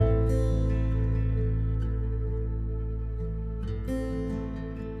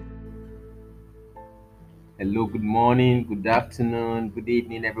Hello, good morning, good afternoon, good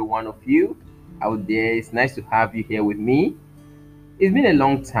evening, every one of you out there. It's nice to have you here with me. It's been a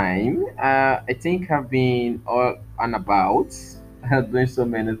long time. I think I've been all and about doing so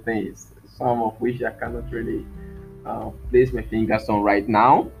many things, some of which I cannot really place my fingers on right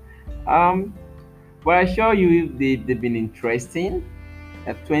now. Um, but I assure you, they've been interesting.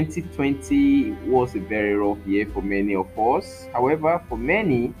 2020 was a very rough year for many of us. However, for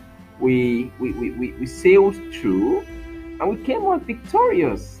many, we sailed through and we came out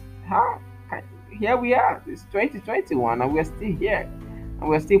victorious. Here we are. It's 2021 and we're still here. And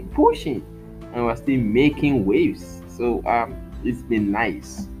we're still pushing and we're still making waves. So it's been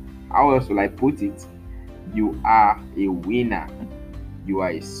nice. How else will I put it? You are a winner. You are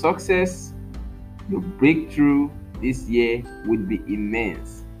a success. Your breakthrough this year would be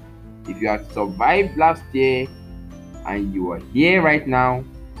immense. If you had survived last year and you are here right now,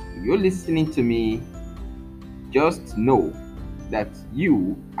 you're listening to me, just know that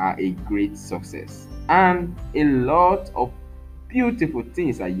you are a great success. And a lot of beautiful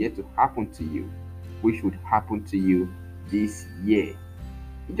things are yet to happen to you, which would happen to you this year.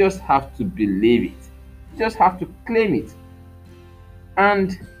 You just have to believe it, you just have to claim it.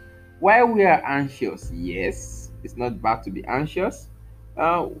 And while we are anxious, yes, it's not bad to be anxious.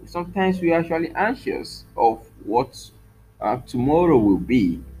 Sometimes we are actually anxious of what tomorrow will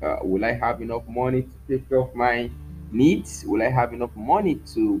be. Will I have enough money to take care of my needs? Will I have enough money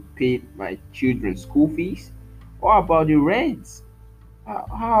to pay my children's school fees? What about the rent?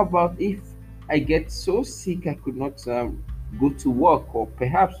 How about if I get so sick I could not go to work or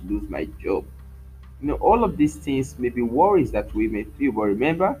perhaps lose my job? All of these things may be worries that we may feel, but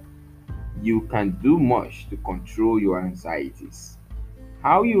remember, you can do much to control your anxieties.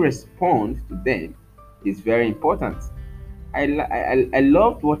 How you respond to them is very important. I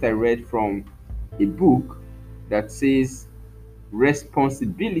loved what I read from a book that says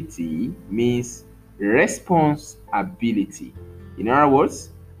responsibility means responsibility. In other words,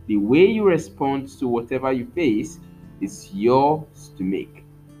 the way you respond to whatever you face is yours to make.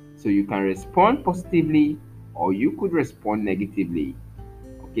 So you can respond positively or you could respond negatively.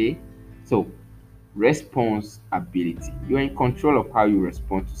 Okay? So responsibility. You're in control of how you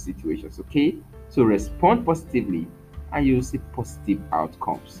respond to situations, okay? So respond positively and you'll see positive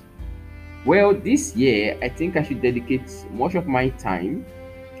outcomes. Well, this year, I think I should dedicate much of my time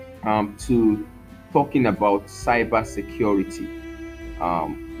to talking about cyber security,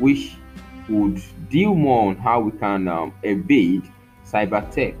 which would deal more on how we can evade cyber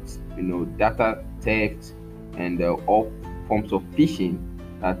theft, data theft, and all forms of phishing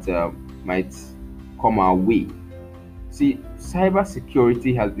that might come our way. See,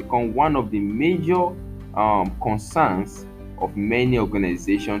 cybersecurity has become one of the major concerns of many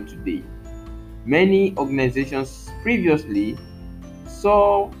organizations today. Many organizations previously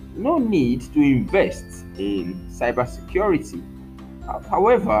saw no need to invest in cybersecurity.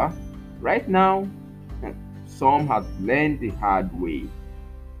 However, right now, some have learned the hard way.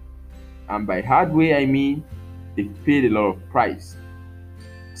 And by hard way, I mean they've paid a lot of price.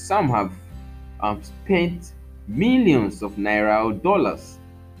 Some have spent millions of naira or dollars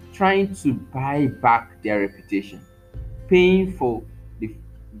trying to buy back their reputation, paying for the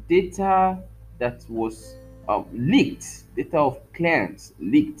data that was leaked, data of clients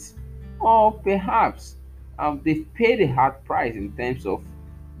leaked, or perhaps they've paid a hard price in terms of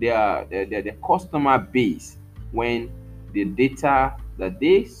their customer base when the data that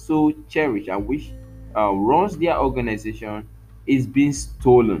they so cherish and which runs their organization is being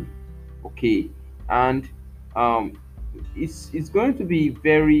stolen. Okay, and um, it's going to be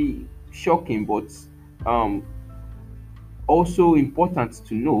very shocking, but um, also important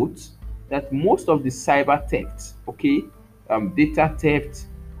to note that most of the cyber theft, okay, data theft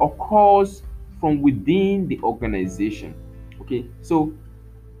occurs from within the organization. Okay, so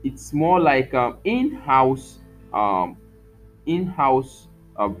it's more like um, in-house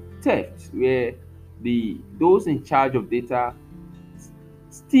theft where the those in charge of data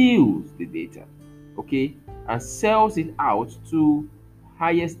steals the data, okay, and sells it out to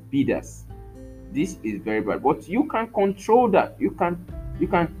highest bidders. This is very bad, but you can control that. You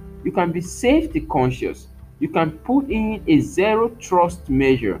can be safety conscious. You can put in a zero trust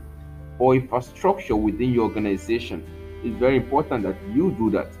measure or infrastructure within your organization. It's very important that you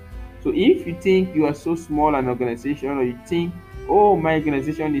do that. So if you think you are so small an organization, or you think, oh, my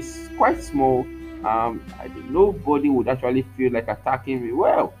organization is quite small, nobody would actually feel like attacking me.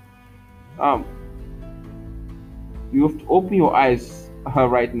 Well, um, you have to open your eyes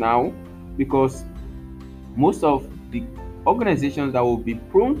right now, because most of the organizations that will be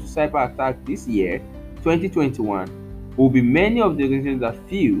prone to cyber attack this year 2021, will be many of the organizations that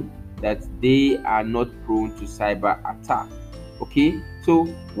feel that they are not prone to cyber attack. Okay, so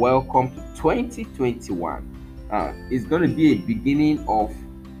welcome to 2021. It's going to be a beginning of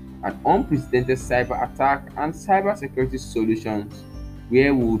an unprecedented cyber attack and cyber security solutions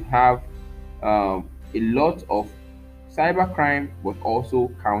where we would have a lot of cybercrime but also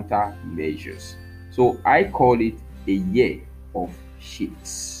countermeasures. So I call it a year of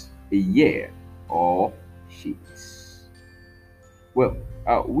shifts. A year of shifts. Well,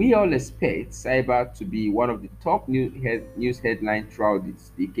 we all expect cyber to be one of the top news headlines throughout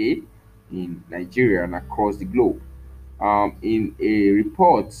this decade in Nigeria and across the globe. In a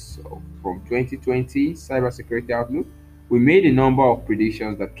report from 2020 Cybersecurity Outlook, we made a number of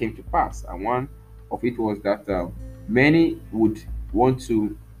predictions that came to pass, and one of it was that many would want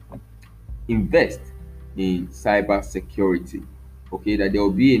to invest in cybersecurity. Okay, that there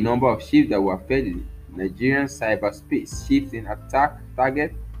will be a number of shifts that will affect the Nigerian cyberspace, shifts in attack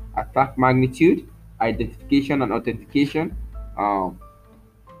target, attack magnitude, identification and authentication, um,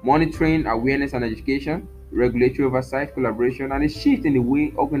 monitoring, awareness and education, regulatory oversight, collaboration, and a shift in the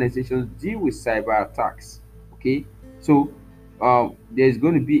way organizations deal with cyber attacks. Okay, so there's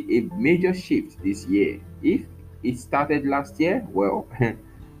going to be a major shift this year. If it started last year, well,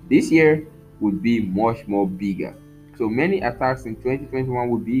 this year would be much more bigger. So many attacks in 2021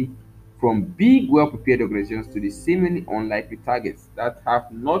 will be from big, well prepared organizations to the seemingly unlikely targets that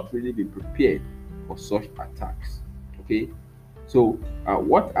have not really been prepared for such attacks. Okay, so,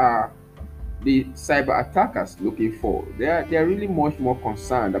 what are the cyber attackers looking for? They are really much more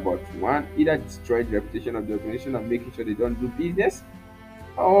concerned about one, either destroy the reputation of the organization and making sure they don't do business,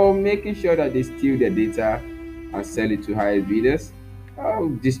 or making sure that they steal their data and sell it to higher bidders, or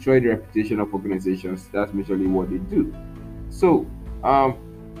destroy the reputation of organizations. That's usually what they do. So,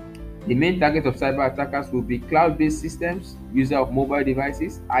 the main target of cyber attackers will be cloud-based systems, user of mobile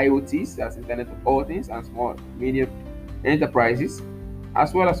devices, IoTs, that's Internet of All Things, and small, medium enterprises,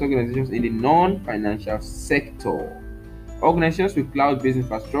 as well as organizations in the non-financial sector. Organizations with cloud-based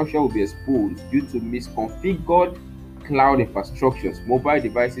infrastructure will be exposed due to misconfigured cloud infrastructures. Mobile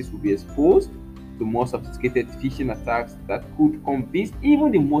devices will be exposed to more sophisticated phishing attacks that could convince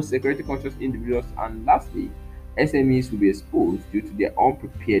even the most security-conscious individuals. And lastly, SMEs will be exposed due to their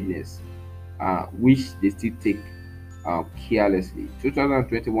unpreparedness, which they still take carelessly.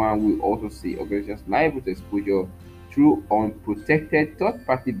 2021 will also see organizations liable to exposure through unprotected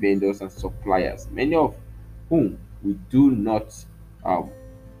third-party vendors and suppliers, many of whom we do not um,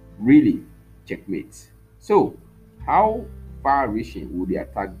 really checkmate. So, how far-reaching would the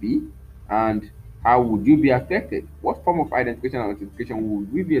attack be, and how would you be affected? What form of identification and authentication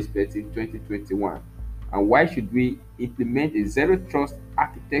would we be expecting in 2021? And why should we implement a zero trust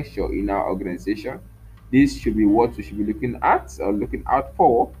architecture in our organization? This should be what we should be looking at or looking out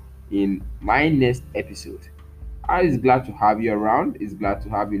for in my next episode. I is glad to have you around. Is glad to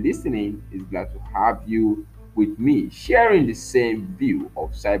have you listening. Is glad to have you with me, sharing the same view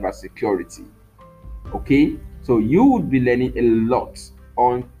of cybersecurity. Okay, so you would be learning a lot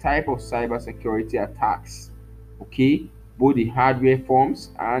on type of cybersecurity attacks. Okay, both the hardware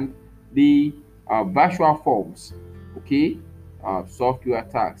forms and the virtual forms. Okay, software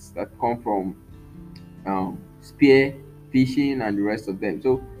attacks that come from spear, phishing, and the rest of them.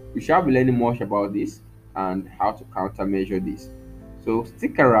 So we shall be learning much about this and how to countermeasure this. So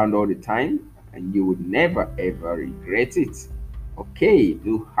stick around all the time, and you would never ever regret it. Okay,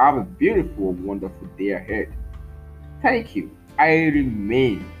 do have a beautiful, wonderful day ahead. Thank you. I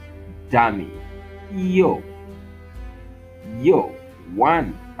remain Dami, your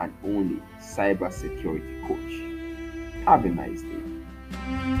one and only cybersecurity coach. Have a nice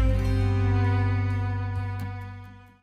day.